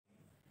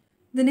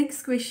The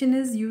next question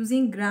is,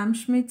 using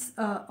Gram-Schmidt's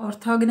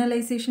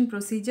orthogonalization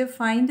procedure,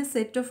 find a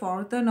set of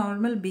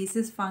orthonormal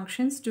basis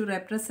functions to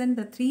represent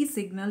the three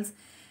signals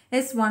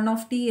S1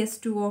 of t,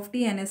 S2 of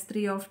t and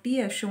S3 of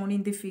t as shown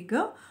in the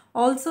figure.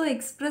 Also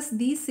express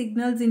these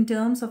signals in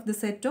terms of the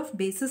set of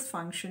basis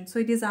functions. So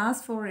it is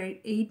asked for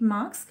 8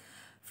 marks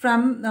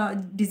from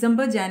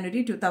December,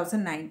 January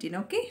 2019.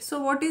 Okay,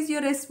 so what is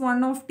your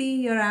S1 of t?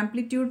 Your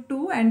amplitude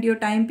 2 and your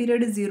time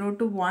period is 0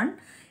 to 1.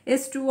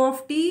 S2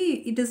 of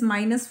t, it is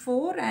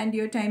 -4 and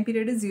your time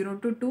period is 0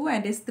 to 2,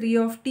 and S3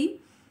 of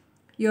t,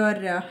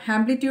 your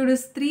amplitude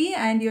is 3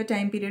 and your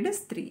time period is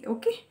 3.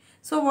 Okay,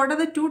 so what are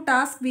the two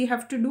tasks we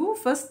have to do?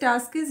 First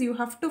task is you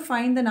have to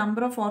find the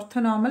number of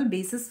orthonormal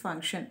basis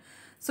function.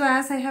 So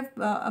as I have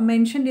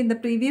mentioned in the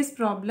previous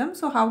problem,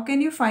 so how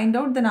can you find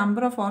out the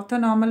number of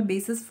orthonormal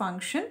basis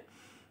function?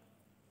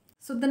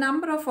 So the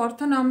number of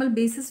orthonormal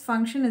basis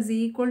function is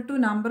equal to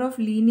number of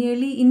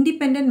linearly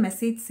independent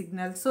message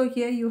signals. So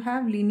here you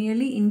have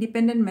linearly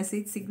independent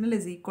message signal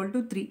is equal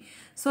to 3.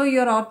 So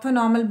your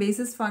orthonormal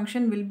basis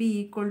function will be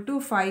equal to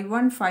phi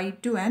 1, phi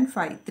 2 and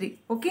phi 3.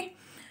 Okay.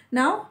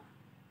 Now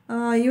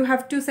you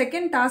have to,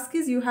 second task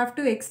is you have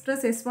to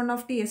express S1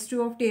 of t,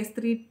 S2 of t,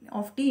 S3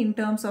 of t in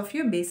terms of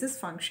your basis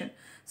function.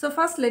 So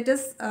first let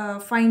us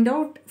find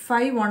out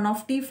phi 1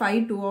 of t, phi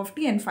 2 of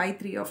t and phi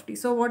 3 of t.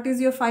 So what is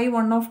your phi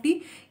 1 of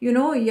t? You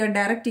know your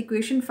direct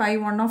equation, phi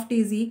 1 of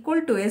t is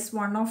equal to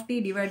S1 of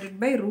t divided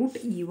by root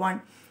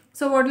E1.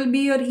 So what will be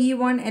your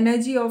E1?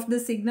 Energy of the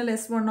signal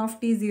S1 of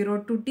t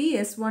 0 to t,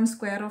 S1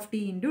 square of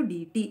t into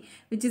dt,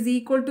 which is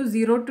equal to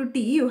 0 to t.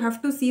 You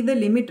have to see the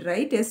limit,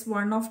 right?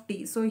 S1 of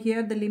t. So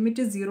here the limit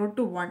is 0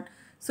 to 1.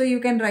 So you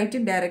can write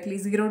it directly,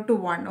 0 to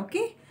 1.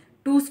 Okay.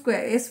 2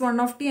 square, S1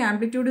 of t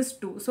amplitude is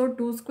 2. So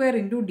 2 square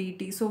into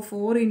dt. So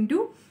 4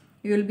 into,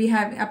 you will be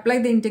having, apply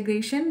the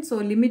integration. So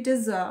limit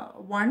is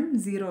 1,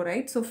 0,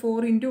 right? So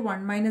 4 into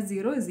 1 minus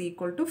 0 is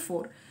equal to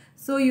 4.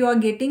 So you are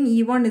getting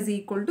E1 is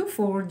equal to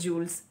 4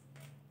 joules.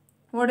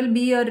 What will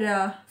be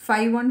your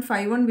phi 1?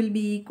 Phi 1 will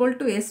be equal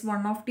to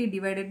S1 of t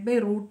divided by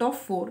root of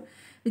 4,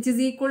 which is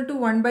equal to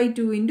 1 by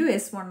 2 into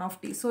S1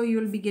 of t. So you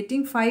will be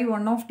getting phi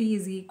 1 of t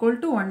is equal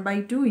to 1 by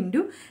 2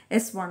 into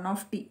S1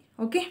 of t.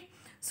 Okay.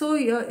 So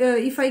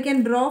if I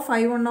can draw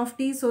phi 1 of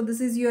t, so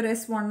this is your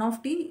S1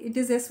 of t. It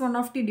is S1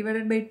 of t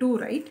divided by 2,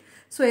 right?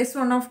 So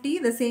S1 of t,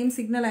 the same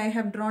signal I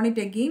have drawn it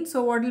again.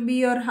 So what will be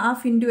your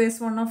half into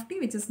S1 of t,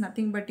 which is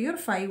nothing but your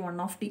phi 1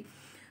 of t.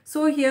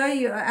 So here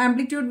your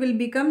amplitude will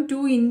become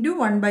 2 into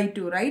 1 by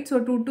 2, right? So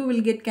 2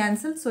 will get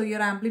cancelled. So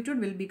your amplitude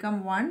will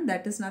become 1.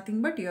 That is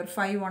nothing but your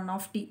phi 1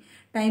 of t.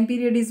 Time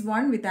period is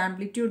 1 with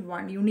amplitude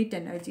 1, unit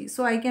energy.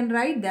 So I can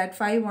write that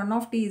phi 1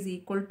 of t is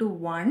equal to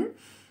 1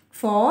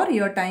 for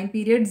your time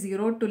period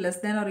 0 to less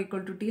than or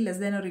equal to t, less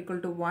than or equal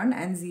to 1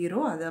 and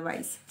 0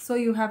 otherwise. So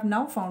you have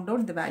now found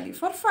out the value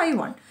for phi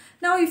 1.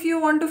 Now if you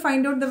want to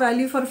find out the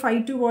value for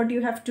phi 2, what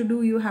you have to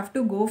do? You have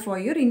to go for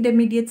your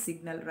intermediate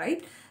signal,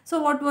 right?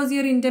 So what was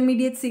your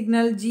intermediate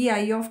signal?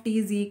 Gi of t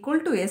is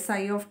equal to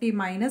Si of t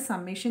minus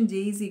summation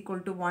j is equal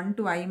to 1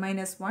 to I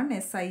minus 1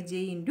 Sij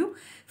into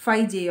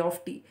phi j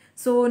of t.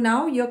 So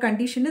now your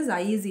condition is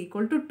I is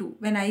equal to 2.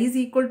 When I is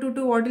equal to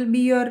 2, what will be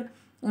your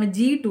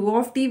G2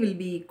 of t will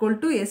be equal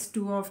to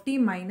S2 of t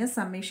minus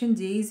summation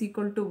j is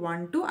equal to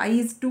 1 to I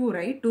is 2,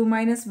 right? 2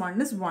 minus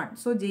 1 is 1.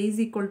 So j is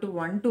equal to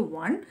 1 to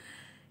 1.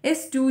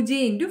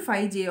 S2j into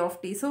phi j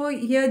of t. So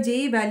here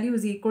j value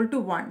is equal to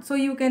 1. So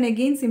you can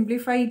again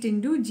simplify it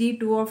into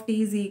G2 of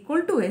t is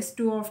equal to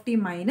S2 of t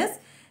minus,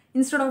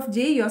 instead of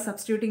j you are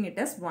substituting it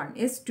as 1.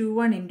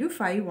 S21 into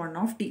phi 1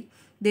 of t.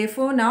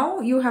 Therefore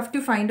now you have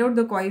to find out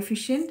the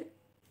coefficient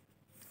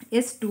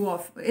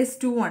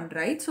S21,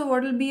 right? So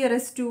what will be your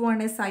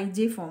S21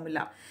 Sij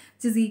formula,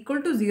 which is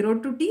equal to 0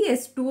 to t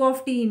S2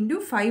 of t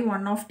into phi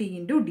 1 of t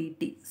into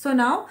dt. So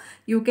now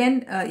you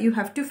can you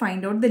have to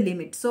find out the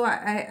limit. So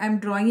I am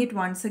drawing it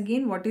once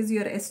again. What is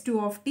your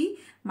S2 of t?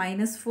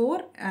 Minus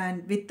 4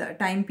 and with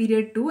time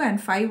period 2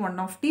 and phi 1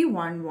 of t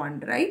 1, 1,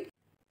 right?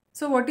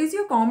 So what is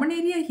your common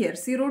area here?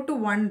 0 to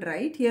 1,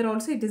 right? Here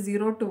also it is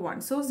 0 to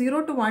 1. So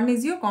 0 to 1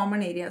 is your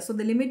common area. So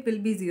the limit will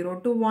be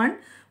 0 to 1.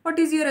 What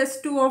is your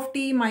S2 of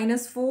t?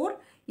 Minus 4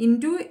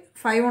 into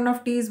phi 1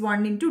 of t is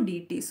 1 into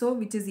dt. So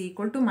which is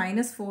equal to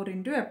minus 4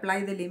 into,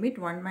 apply the limit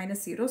 1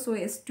 minus 0. So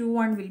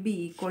S21 will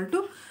be equal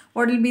to,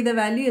 what will be the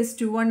value?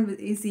 S21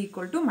 is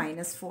equal to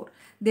minus 4.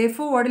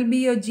 Therefore what will be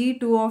your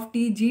G2 of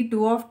t?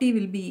 G2 of t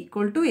will be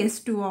equal to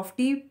S2 of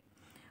t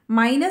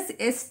minus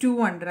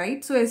S21,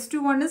 right? So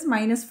S21 is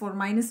minus 4.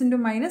 Minus into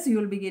minus, you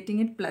will be getting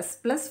it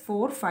plus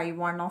 4 phi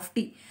 1 of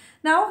t.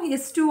 Now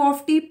S2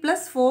 of t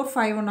plus 4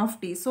 phi 1 of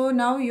t. So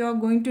now you are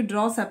going to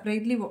draw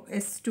separately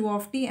S2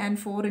 of t and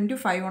 4 into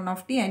phi 1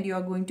 of t, and you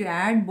are going to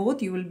add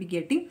both. You will be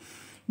getting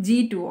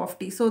G2 of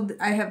t. So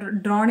I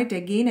have drawn it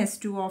again,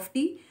 S2 of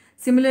t.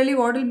 Similarly,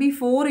 what will be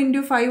 4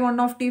 into phi 1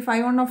 of t?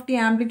 Phi 1 of t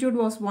amplitude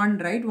was 1,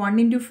 right? 1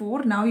 into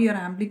 4. Now your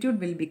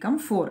amplitude will become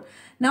 4.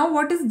 Now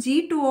what is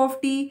G2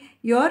 of t?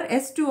 Your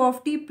S2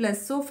 of t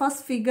plus. So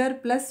first figure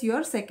plus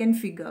your second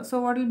figure. So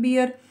what will be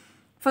your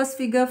first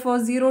figure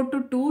for 0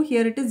 to 2,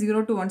 here it is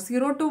 0 to 1.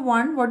 0 to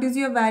 1, what is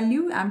your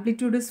value?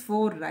 Amplitude is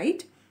 4,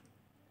 right?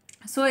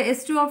 So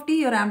S2 of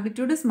t, your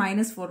amplitude is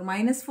minus 4.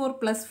 Minus 4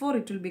 plus 4,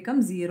 it will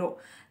become 0.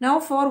 Now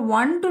for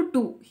 1 to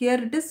 2,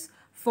 here it is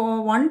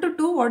for 1 to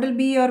 2, what will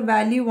be your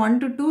value?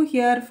 1 to 2,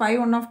 here phi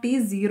 1 of t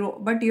is 0.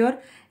 But your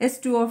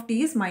S2 of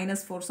t is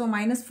minus 4. So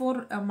minus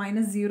 4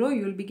 minus 0,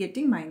 you will be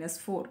getting minus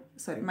 4.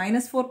 Sorry,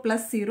 minus 4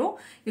 plus 0,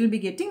 you will be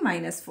getting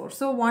minus 4.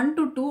 So 1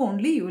 to 2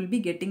 only you will be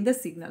getting the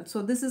signal.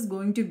 So this is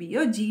going to be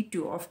your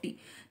G2 of t.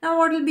 Now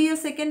what will be your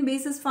second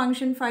basis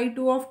function? Phi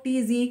 2 of t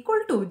is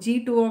equal to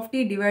G2 of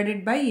t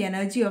divided by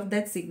energy of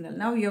that signal.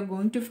 Now you are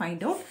going to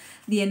find out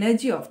the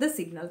energy of the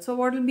signal. So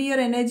what will be your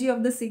energy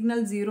of the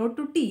signal? 0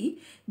 to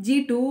t,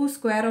 G2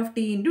 square of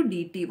t into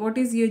dt. What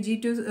is your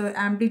G2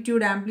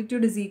 amplitude?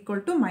 Amplitude is equal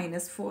to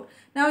minus 4.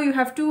 Now you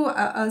have to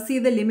see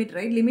the limit,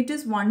 right? Limit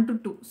is 1 to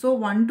 2. So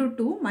 1 to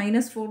 2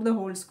 minus 4 the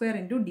whole square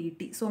into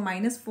dt. So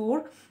minus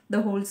 4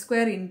 the whole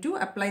square into,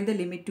 apply the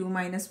limit, 2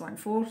 minus 1,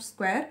 4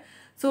 square.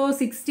 So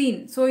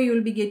 16. So you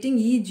will be getting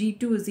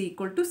Eg2 is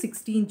equal to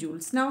 16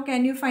 joules. Now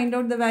can you find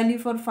out the value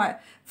for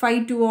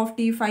phi 2 of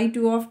t? Phi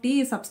 2 of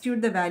t,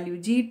 substitute the value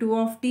G2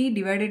 of t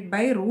divided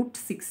by root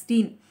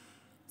 16.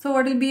 So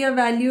what will be a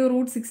value?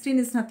 Root 16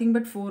 is nothing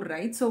but 4,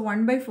 right? So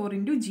 1 by 4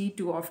 into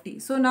G2 of t.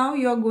 So now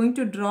you are going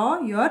to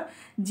draw your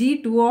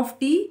G2 of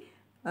t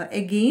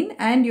again,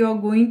 and you are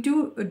going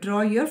to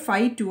draw your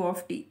phi 2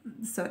 of t.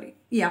 Sorry.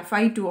 Yeah,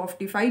 phi 2 of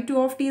t. Phi 2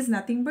 of t is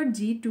nothing but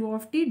G2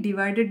 of t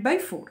divided by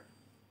 4.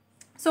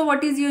 So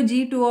what is your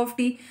G2 of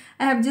t?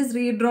 I have just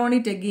redrawn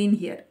it again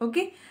here.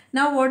 Okay.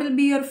 Now what will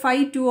be your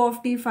phi 2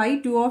 of t? Phi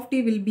 2 of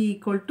t will be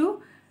equal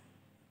to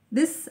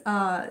this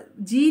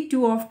G2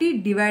 of t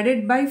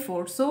divided by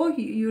 4. So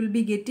you will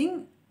be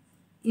getting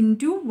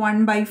into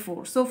 1 by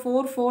 4. So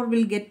 4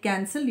 will get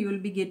cancelled. You will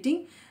be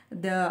getting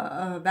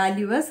the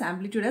value as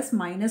amplitude as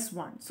minus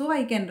 1. So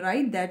I can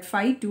write that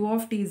phi 2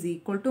 of t is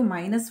equal to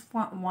minus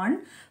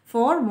 1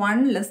 for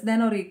 1 less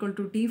than or equal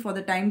to t for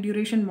the time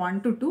duration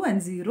 1 to 2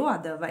 and 0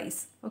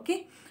 otherwise.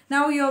 Okay.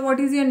 Now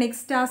what is your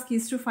next task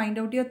is to find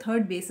out your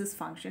third basis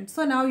function.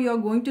 So now you are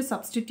going to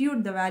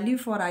substitute the value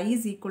for I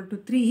is equal to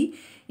 3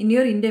 in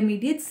your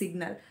intermediate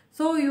signal.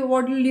 So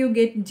what will you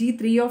get?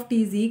 G3 of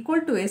t is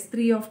equal to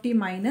S3 of t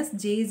minus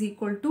j is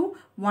equal to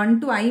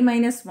 1 to I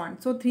minus 1.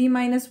 So 3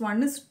 minus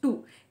 1 is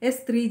 2.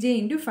 S3j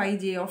into phi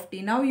j of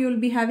t. Now you will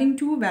be having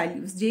two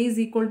values. J is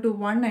equal to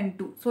 1 and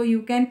 2. So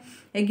you can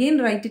again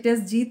write it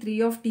as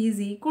G3 of t is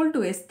equal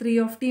to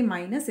S3 of t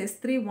minus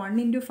S3 1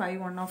 into phi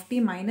 1 of t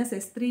minus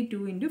S3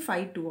 2 into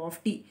phi 2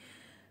 of t.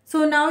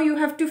 So now you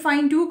have to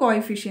find two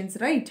coefficients,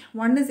 right?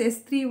 One is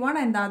S31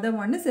 and the other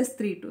one is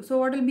S32. So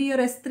what will be your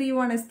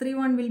S31?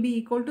 S31 will be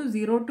equal to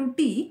 0 to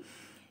t,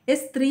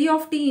 S3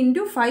 of t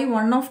into phi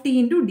 1 of t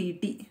into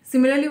dt.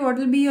 Similarly, what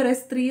will be your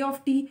S3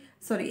 of t?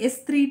 Sorry,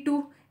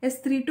 S32.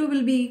 S32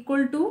 will be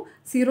equal to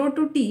 0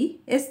 to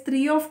t,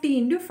 S3 of t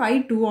into phi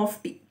 2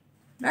 of t,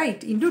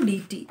 right, into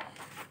dt.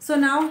 So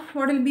now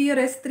what will be your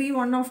S3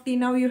 1 of t?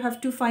 Now you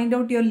have to find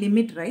out your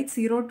limit, right?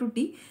 0 to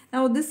t.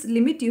 Now this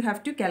limit you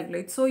have to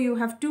calculate. So you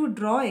have to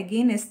draw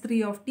again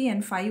S3 of t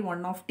and phi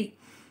 1 of t.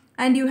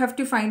 And you have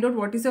to find out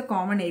what is your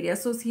common area.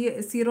 So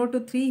here 0 to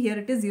 3, here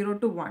it is 0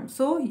 to 1.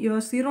 So your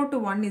 0 to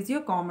 1 is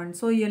your common.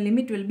 So your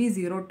limit will be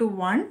 0 to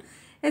 1.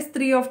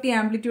 S3 of t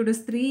amplitude is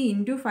 3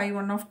 into phi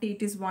 1 of t,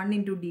 it is 1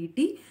 into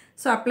dt.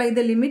 So apply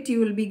the limit, you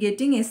will be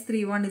getting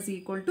S31 is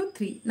equal to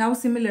 3. Now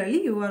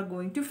similarly, you are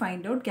going to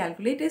find out,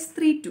 calculate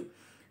S32.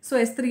 So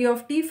S3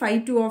 of t, phi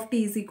 2 of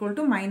t is equal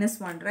to minus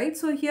 1, right?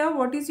 So here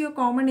what is your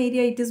common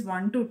area? It is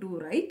 1 to 2,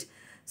 right?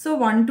 So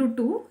 1 to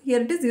 2,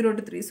 here it is 0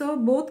 to 3. So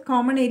both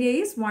common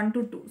area is 1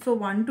 to 2. So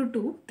 1 to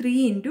 2,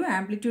 3 into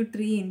amplitude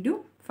 3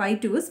 into phi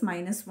 2 is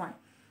minus 1.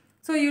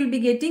 So you will be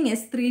getting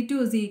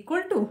S32 is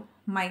equal to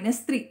minus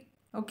 3.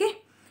 Okay.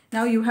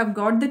 Now you have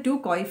got the two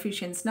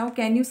coefficients. Now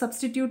can you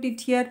substitute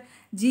it here?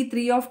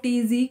 G3 of t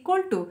is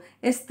equal to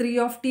S3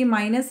 of t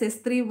minus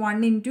S3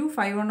 1 into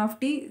phi 1 of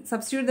t.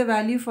 Substitute the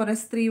value for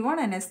S3 1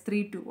 and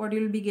S3 2. What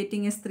you will be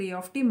getting? S3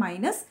 of t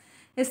minus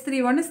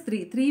S3 1 is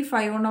 3. 3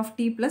 phi 1 of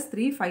t plus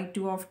 3 phi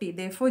 2 of t.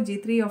 Therefore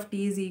G3 of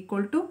t is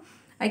equal to,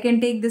 I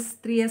can take this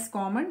 3 as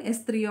common,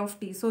 S3 of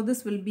t. So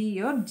this will be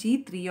your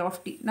G3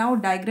 of t. Now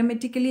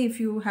diagrammatically,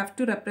 if you have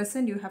to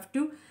represent, you have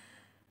to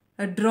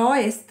draw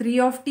S3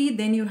 of t,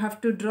 then you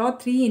have to draw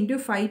 3 into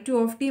phi 2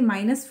 of t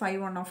minus phi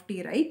 1 of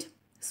t, right?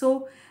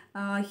 So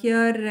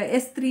here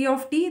S3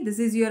 of t, this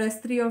is your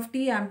S3 of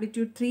t,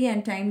 amplitude 3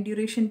 and time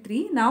duration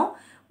 3. Now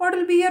what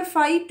will be your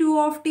phi 2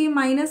 of t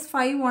minus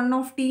phi 1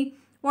 of t?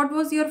 What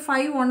was your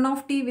phi 1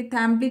 of t with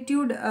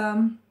amplitude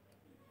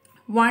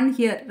 1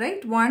 here,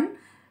 right? 1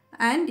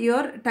 and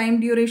your time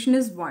duration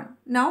is 1.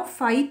 Now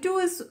phi 2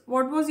 is,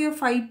 what was your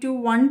phi 2?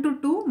 1 to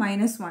 2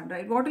 minus 1,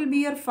 right? What will be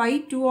your phi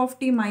 2 of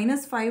t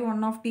minus phi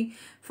 1 of t?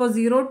 For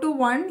 0 to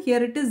 1,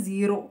 here it is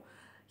 0.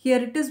 Here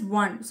it is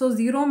 1. So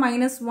 0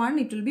 minus 1,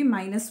 it will be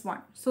minus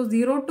 1. So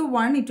 0 to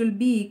 1, it will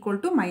be equal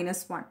to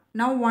minus 1.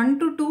 Now 1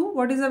 to 2,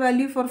 what is the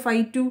value for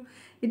phi 2?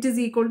 It is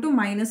equal to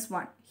minus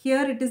 1.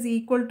 Here it is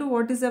equal to,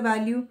 what is the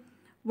value?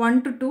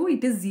 1 to 2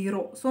 it is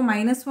 0. So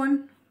minus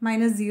 1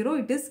 minus 0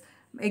 it is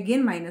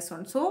again minus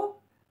 1. So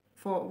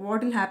for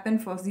what will happen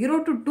for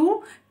 0 to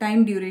 2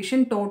 time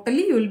duration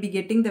totally you will be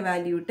getting the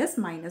value it is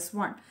minus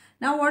 1.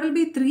 Now what will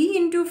be 3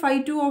 into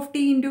phi 2 of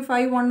t into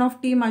phi 1 of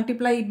t,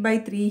 multiply it by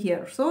 3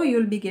 here. So you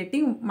will be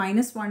getting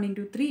minus 1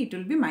 into 3, it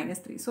will be minus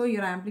 3. So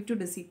your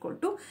amplitude is equal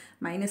to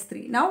minus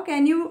 3. Now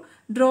can you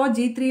draw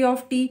G3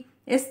 of t,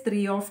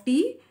 S3 of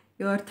t,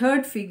 your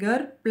third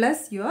figure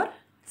plus your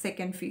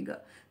second figure.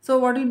 So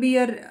what will be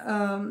your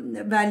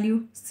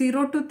value?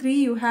 0 to 3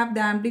 you have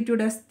the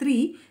amplitude as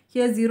 3.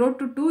 Here 0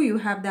 to 2 you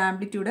have the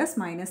amplitude as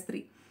minus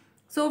 3.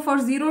 So for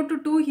 0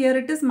 to 2 here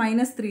it is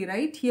minus 3,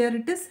 right? Here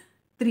it is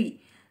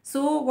 3.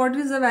 So what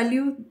is the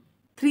value?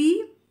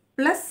 3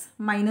 plus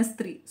minus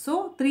 3.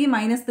 So 3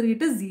 minus 3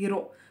 it is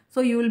 0.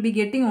 So you will be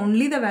getting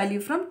only the value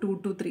from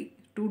 2 to 3.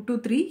 2 to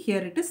 3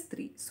 here it is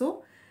 3.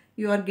 So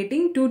you are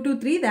getting 2 to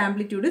 3, the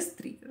amplitude is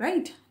 3,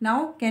 right?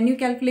 Now can you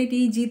calculate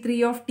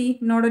G3 of t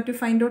in order to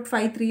find out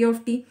phi 3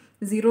 of t?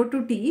 0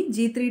 to t,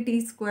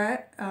 G3t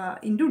square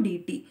into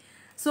dt.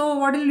 So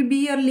what will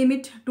be your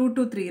limit? 2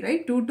 to 3,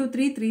 right? 2 to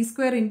 3, 3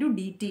 square into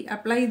dt.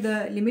 Apply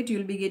the limit, you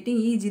will be getting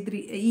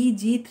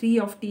Eg3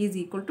 of t is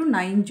equal to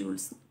 9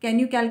 joules. Can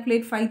you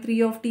calculate phi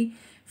 3 of t?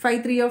 Phi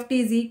 3 of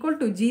t is equal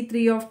to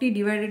G3 of t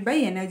divided by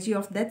energy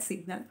of that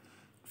signal.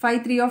 Phi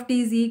 3 of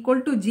t is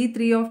equal to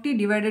G3 of t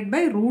divided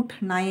by root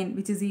 9,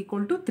 which is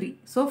equal to 3.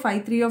 So phi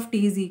 3 of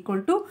t is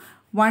equal to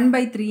 1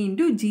 by 3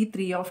 into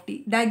G3 of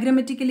t.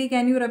 Diagrammatically,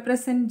 can you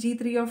represent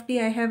G3 of t?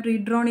 I have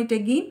redrawn it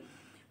again.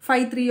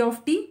 Phi 3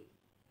 of t,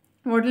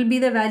 what will be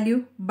the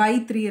value? By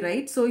 3,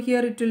 right? So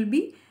here it will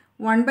be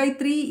 1 by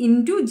 3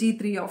 into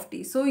G3 of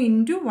t. So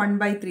into 1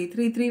 by 3.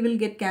 3 will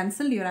get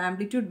cancelled. Your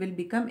amplitude will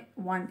become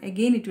 1.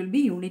 Again it will be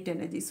unit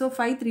energy. So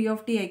phi 3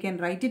 of t I can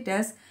write it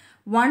as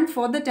 1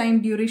 for the time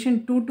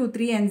duration 2 to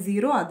 3 and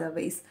 0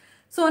 otherwise.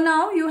 So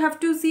now you have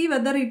to see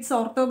whether it's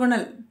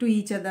orthogonal to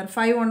each other.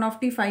 Phi 1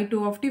 of t, phi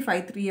 2 of t, phi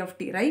 3 of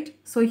t, right?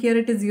 So here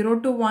it is 0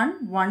 to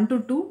 1, 1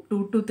 to 2,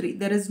 2 to 3.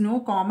 There is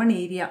no common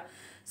area.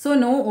 So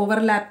no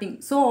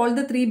overlapping. So all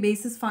the three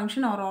basis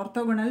functions are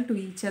orthogonal to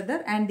each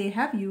other and they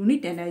have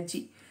unit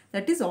energy.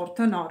 That is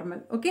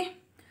orthonormal. Okay.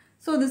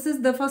 So this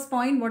is the first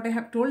point what I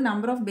have told.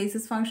 Number of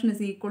basis function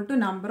is equal to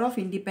number of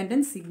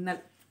independent signal.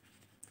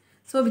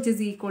 So which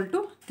is equal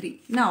to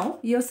 3. Now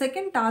your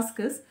second task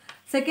is,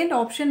 second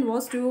option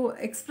was to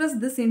express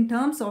this in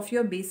terms of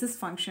your basis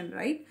function,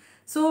 right?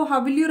 So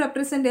how will you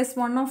represent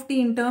S1 of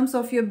t in terms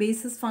of your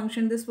basis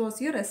function? This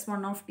was your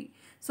S1 of t.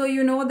 So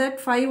you know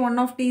that phi 1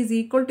 of t is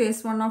equal to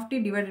S1 of t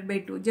divided by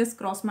 2. Just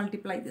cross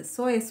multiply this.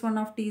 So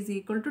S1 of t is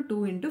equal to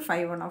 2 into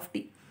phi 1 of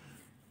t.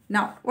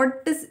 Now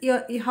what is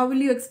your, how will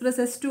you express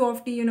S2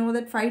 of t? You know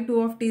that phi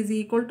 2 of t is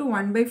equal to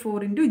 1 by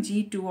 4 into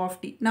G2 of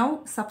t.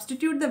 Now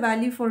substitute the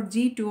value for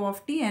G2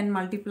 of t and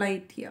multiply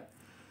it here.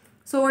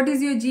 So what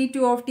is your G2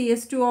 of t?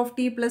 S2 of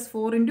t plus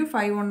 4 into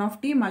phi 1 of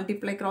t,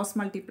 multiply, cross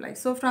multiply.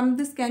 So from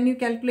this can you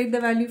calculate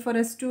the value for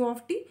S2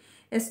 of t?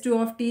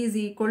 S2 of t is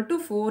equal to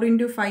 4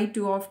 into phi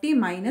 2 of t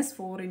minus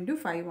 4 into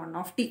phi 1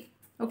 of t.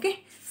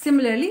 Okay.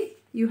 Similarly,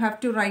 you have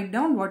to write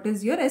down what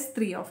is your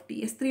S3 of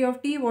t. S3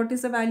 of t, what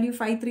is the value?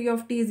 Phi 3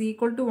 of t is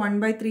equal to 1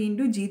 by 3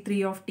 into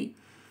G3 of t.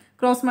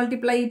 Cross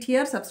multiply it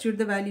here, substitute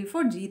the value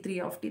for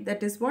G3 of t.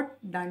 That is what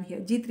done here.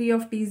 G3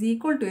 of t is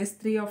equal to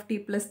S3 of t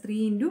plus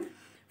 3 into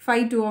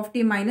phi 2 of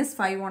t minus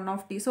phi 1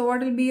 of t. So what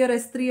will be your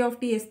S3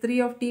 of t?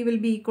 S3 of t will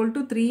be equal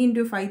to 3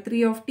 into phi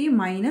 3 of t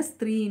minus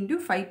 3 into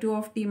phi 2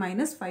 of t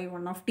minus phi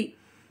 1 of t.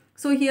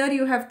 So here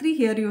you have 3,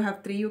 here you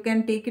have 3. You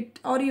can take it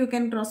or you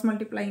can cross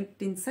multiply it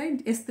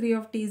inside. S3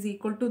 of t is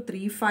equal to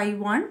 3 phi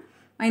 1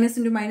 minus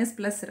into minus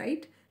plus,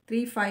 right?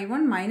 3 phi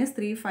 1 minus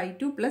 3 phi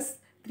 2 plus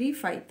 3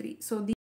 phi 3. So